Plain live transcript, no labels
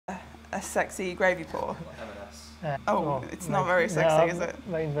A sexy gravy pour? M&S. Oh, it's not very sexy, is it?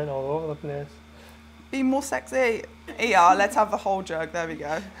 Mine's been all over the place. Be more sexy. Yeah, let's have the whole jug. There we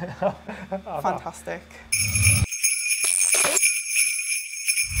go. Fantastic.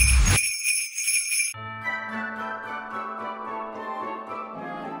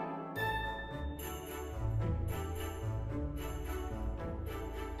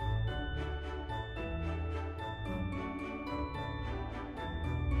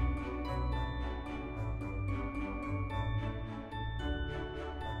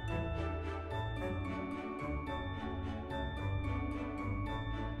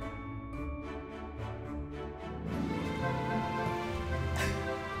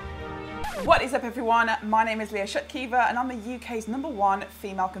 What is up everyone, my name is leahshutkever and I'm the UK's #1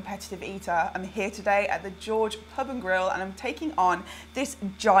 female competitive eater. I'm here today at the George Pub and Grill and I'm taking on this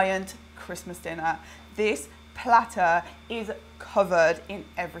giant Christmas dinner. This platter is covered in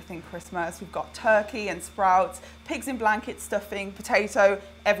everything Christmas. We've got turkey and sprouts, pigs in blankets, stuffing, potato,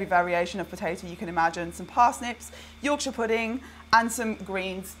 every variation of potato you can imagine, some parsnips, Yorkshire pudding and some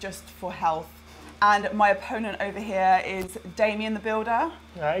greens just for health. And my opponent over here is Damian the Builder.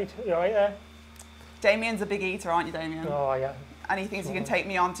 Right, you're right there. Damian's a big eater, aren't you, Damian? Oh, yeah. And he thinks he can take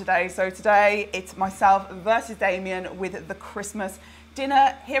me on today. So today, it's myself versus Damian with the Christmas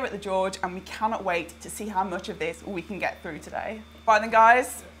dinner here at the George, and we cannot wait to see how much of this we can get through today. Right then,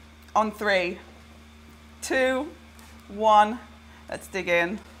 guys, on 3, 2, 1, let's dig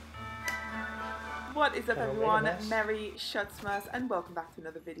in. What is up everyone, Merry Shutsmas and welcome back to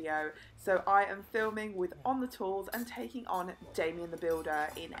another video. So I am filming with On the Tools and taking on Damian the Builder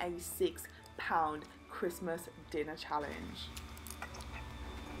in a £6 Christmas dinner challenge.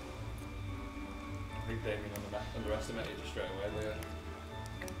 I think Damian underestimated you straight away, Leah.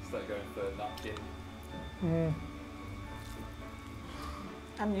 Instead of going for napkin.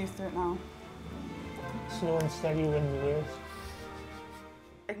 I'm used to it now. Slow and steady wins the race.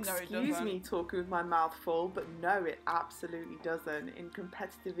 Excuse me talking with my mouth full, but no, it absolutely doesn't. In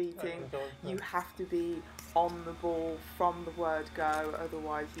competitive eating, you have to be on the ball from the word go,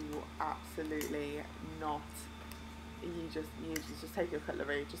 otherwise you will absolutely not. You just take your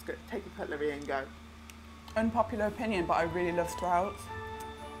cutlery, take your cutlery and go. Unpopular opinion, but I really love sprouts.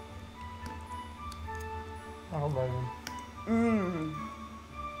 I don't mind them.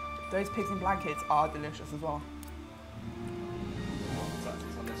 Those pigs in blankets are delicious as well.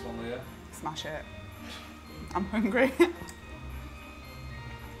 On this one, Leah. Smash it. I'm hungry. Are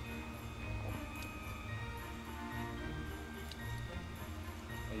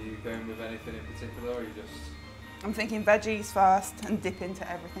you going with anything in particular, or are you just... I'm thinking veggies first and dip into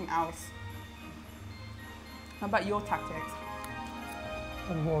everything else. How about your tactics?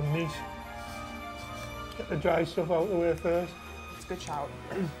 I'm going meat. Get the dry stuff out of the way first. It's a good shout.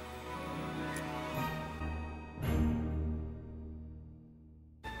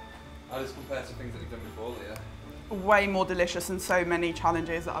 How does it compare to things that you've done before, Leah? Way more delicious than so many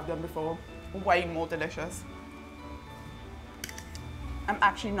challenges that I've done before. Way more delicious. I'm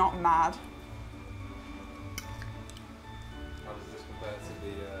actually not mad. How does this compare to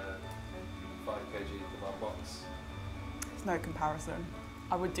the 5 kg kebab box? There's no comparison.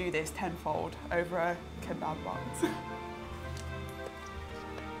 I would do this tenfold over a kebab box.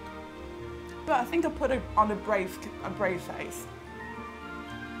 But I think I put it on a brave face.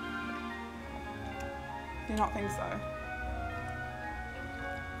 Do you not think so?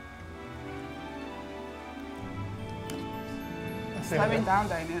 Slowing down,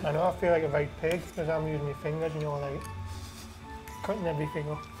 Damien. I know, I feel like a right pig because I'm using my fingers, you know, like cutting everything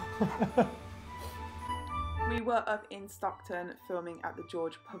up. We were up in Stockton filming at the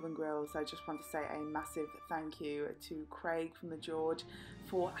George Pub and Grill, so I just want to say a massive thank you to Craig from the George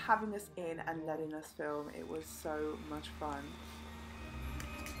for having us in and letting us film. It was so much fun.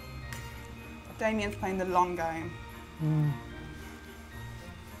 Damian's playing the long game. I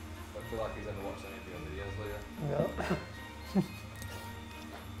feel like he's ever watched any of your videos, Leah. No.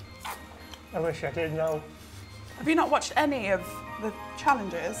 I wish I did now. Have you not watched any of the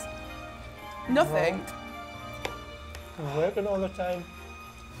challenges? Nothing? No. I'm working all the time.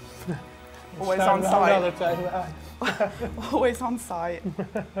 Always on site. All the time. Always on site.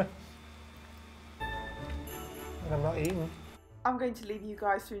 And I'm not eating. I'm going to leave you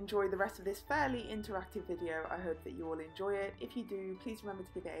guys to enjoy the rest of this fairly interactive video. I hope that you all enjoy it. If you do, please remember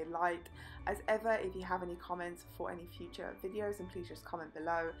to give it a like. As ever, if you have any comments for any future videos, then please just comment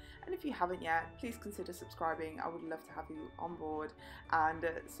below. And if you haven't yet, please consider subscribing. I would love to have you on board and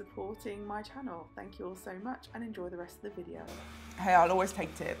supporting my channel. Thank you all so much and enjoy the rest of the video. Hey, I'll always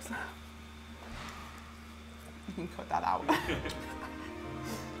take tips. You can cut that out.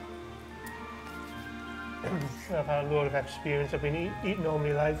 I've had a lot of experience. I've been eating all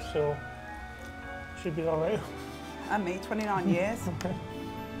my life, so should be alright. And me, 29 years.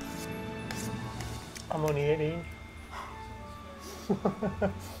 I'm only 18.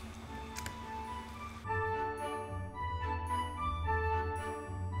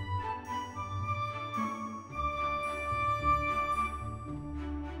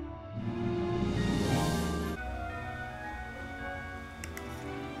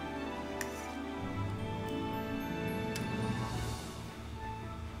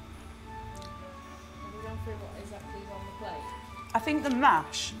 What exactly is on the plate? I think the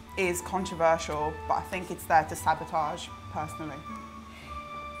mash is controversial, but I think it's there to sabotage, personally.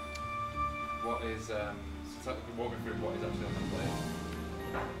 What is, so walk me through what is actually on the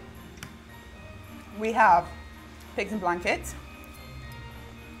plate. We have pigs in blankets,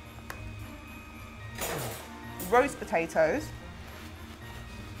 roast potatoes,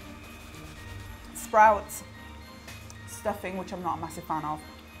 sprouts, stuffing, which I'm not a massive fan of,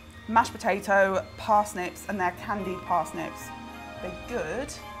 mashed potato, parsnips, and they're candied parsnips. They're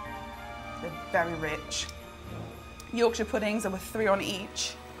good, they're very rich. Yorkshire puddings, there were 3 on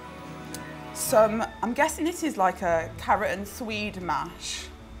each. Some, I'm guessing this is like a carrot and swede mash.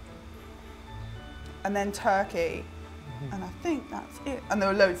 And then turkey, and I think that's it. And there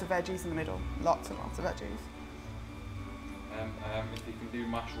were loads of veggies in the middle, lots and lots of veggies. If you can do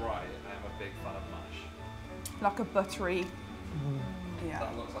mash right, I am a big fan of mash. Like a buttery, yeah.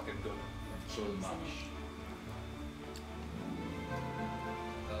 That looks like a good mash.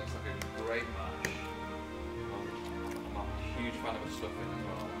 That looks like a great mash. I'm a huge fan of a stuffing as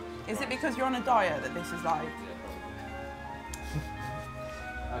well. Is it because you're on a diet that this is like? Yeah,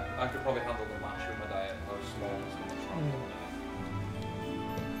 probably. I could probably handle the mash with my diet if I was small and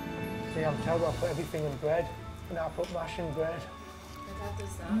See, I'm terrible. I put everything in bread, and I put mash in bread. My dad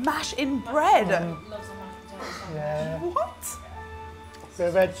does that. Mash in bread? Loves a mashed potato sandwich. Yeah. What?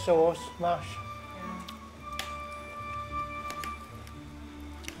 The red sauce, mash.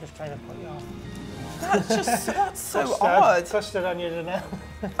 Just trying to put you off. That's so Custard. odd. Custard on your dinner.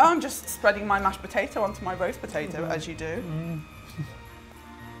 I'm just spreading my mashed potato onto my roast potato, as you do.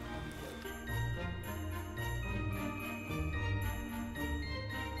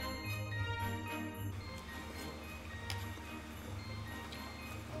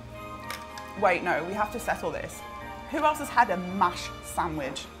 Wait, no, we have to settle this. Who else has had a mash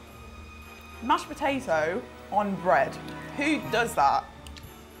sandwich? Mashed potato on bread. Who does that?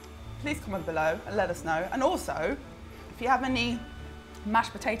 Please comment below and let us know. And also, if you have any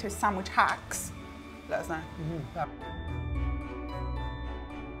mashed potato sandwich hacks, let us know.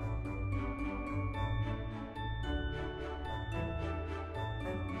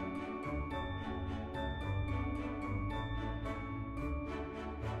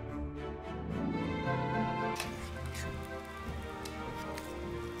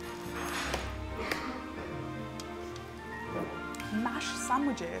 Mashed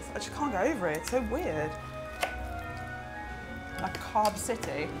sandwiches, I just can't go over it, it's so weird. Like Carb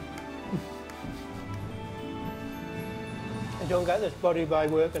City. I don't get this body by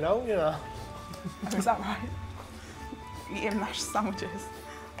working out, you know. Oh, is that right? Eating mashed sandwiches.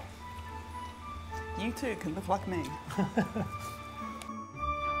 You too can look like me.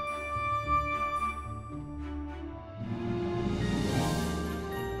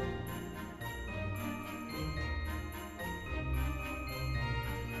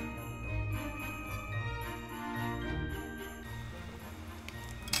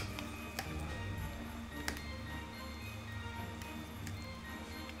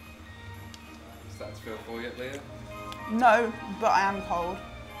 Starting to feel full yet, Leah? No, but I am cold.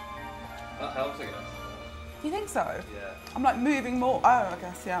 That helps again. Do you think so? Yeah. I'm like moving more. Oh, I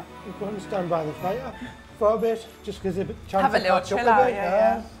guess, yeah. You can stand by the fire for a bit, just because it's a chance Have a to little catch chill up a out, bit.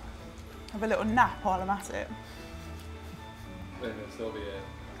 yeah. Have a little nap while I'm at it. Then it'll still be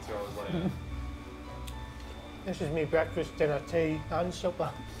 2 hours later. This is me breakfast, dinner, tea and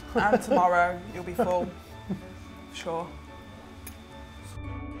supper. And tomorrow you'll be full. Sure.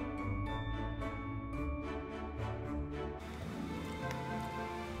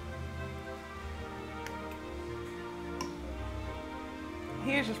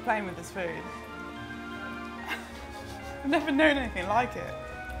 He is just playing with his food. I've never known anything like it.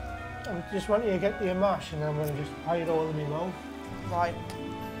 I just want you to get your mash and I'm going to just hide it all in my mouth. Right.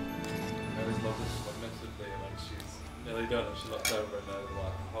 I always love the smugness of Leah when she's nearly done and she looks over and there's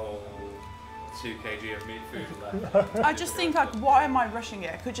like a whole 2 kg of meat food left. I just think like, why am I rushing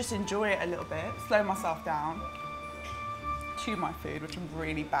it? I could just enjoy it a little bit, slow myself down, chew my food, which I'm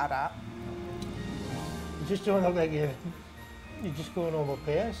really bad at. You just don't look like you're You just go a normal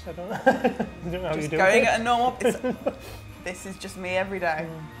pace. I don't know. I don't know how you Just do going it. at a normal. This is just me every day,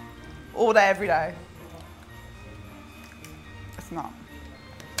 all day, every day. It's not.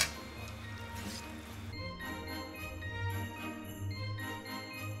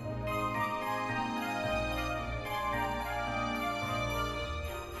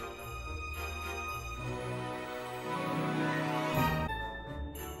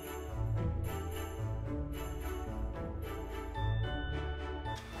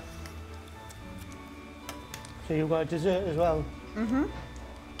 So you've got a dessert as well. Mm-hmm.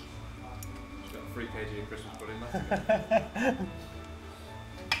 She's got 3 kg of Christmas pudding left.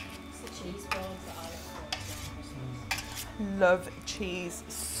 It's the cheese balls that I look for at Christmas. Love cheese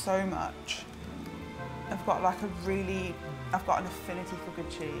so much. I've got an affinity for good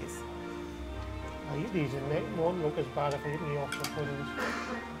cheese. I eat these and it won't look as bad if I eat the Yorkshire puddings.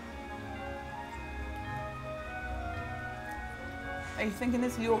 Are you thinking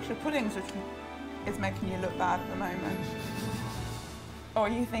this Yorkshire puddings which is making you look bad at the moment? Or are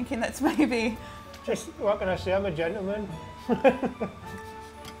you thinking that's maybe Just, what can I say, I'm a gentleman.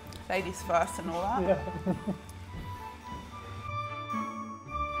 ladies first and all that? Yeah.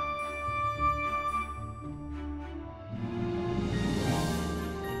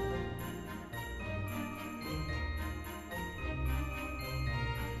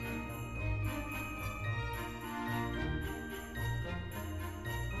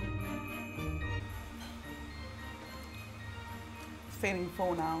 Feeling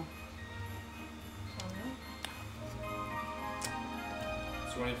full now.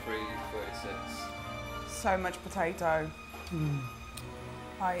 23.36. So much potato.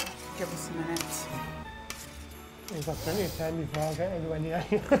 Right, give us a minute. You've got plenty of time before I get anywhere near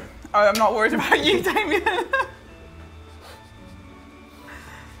you. Oh, I'm not worried about you, Damien.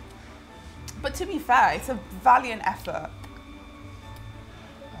 But to be fair, it's a valiant effort.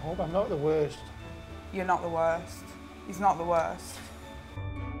 I hope I'm not the worst. You're not the worst. He's not the worst.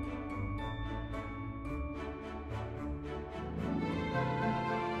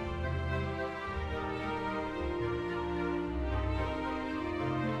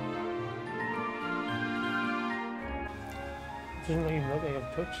 It doesn't even look like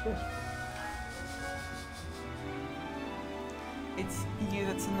I've touched this. It's you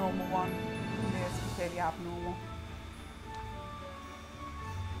that's a normal one. Me that's completely abnormal.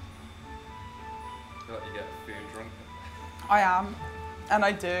 I feel like you get food drunk. I am, and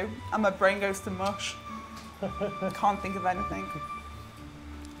I do, and my brain goes to mush. Can't think of anything.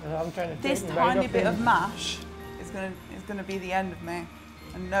 And I'm trying to This take my tiny bit in. of mash is gonna be the end of me.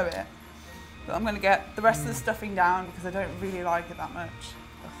 I know it. But I'm gonna get the rest of the stuffing down because I don't really like it that much.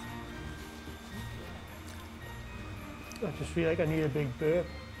 I just feel like I need a big burp.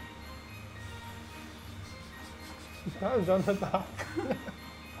 That was on the back.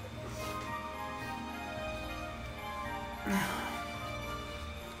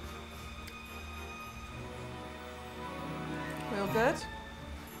 Feel good?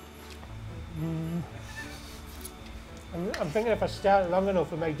 I'm thinking if I start long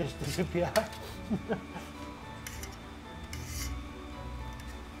enough, it might just disappear.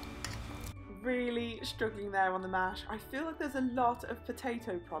 Really struggling there on the mash. I feel like there's a lot of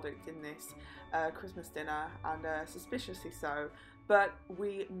potato product in this Christmas dinner, and suspiciously so, but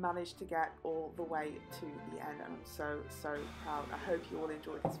we managed to get all the way to the end, and I'm so proud. I hope you all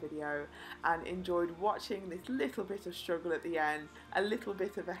enjoyed this video and enjoyed watching this little bit of struggle at the end, a little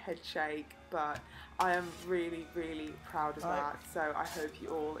bit of a head shake, but I am really proud of that. So I hope you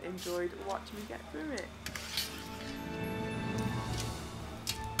all enjoyed watching me get through it.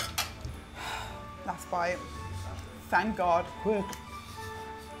 Last bite. Thank God. Quick.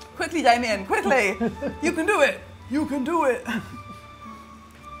 Quickly, Damien, quickly! You can do it! You can do it!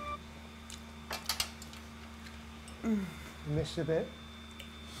 Missed a bit.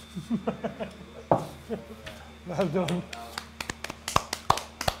 Well done.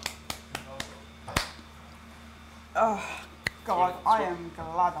 Oh, God, I am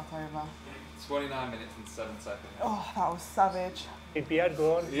glad that's over. 29 minutes and 7 seconds. Oh, that was savage. My beard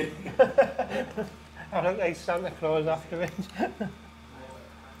gone. Yeah. I look like Santa Claus after it.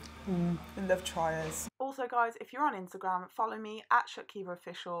 I love triers. Also, guys, if you're on Instagram, follow me at @Shutsmas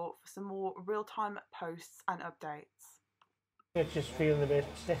Official for some more real-time posts and updates. It's just feeling a bit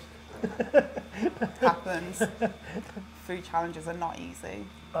sick. Happens. Food challenges are not easy.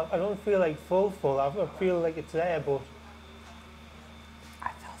 I don't feel like full. I feel like it's there, but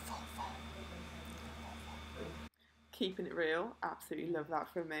I feel full. Keeping it real. Absolutely love that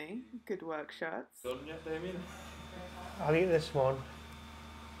from me. Good work, Shirts. Done yet, Damien? I'll eat this one.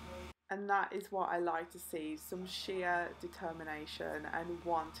 And that is what I like to see, some sheer determination and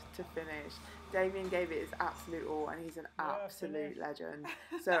want to finish. Damien gave it his absolute all and he's an absolute legend.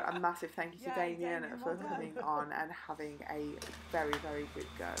 So a massive thank you to Damien for coming on and having a very, very good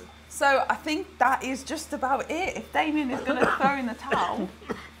go. So I think that is just about it. If Damien is going to throw in the towel.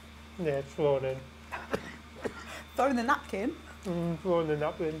 Yeah, throw it in. Throw in the napkin? Throw in the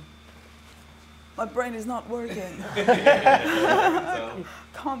napkin. My brain is not working.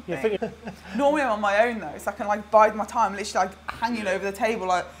 Can't You think. think Normally I'm on my own though, so I can like bide my time, literally like hanging over the table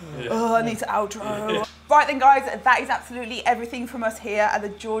like, oh, I need to outro. Right then guys, that is absolutely everything from us here at the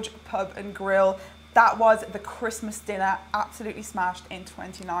George Pub and Grill. That was the Christmas dinner, absolutely smashed in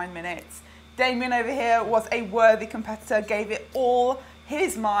 29 minutes. Damien over here was a worthy competitor, gave it all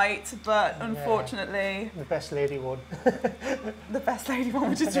his might, but unfortunately... the best lady won. The best lady won,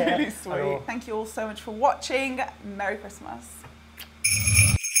 which is really sweet. Thank you all so much for watching. Merry Christmas.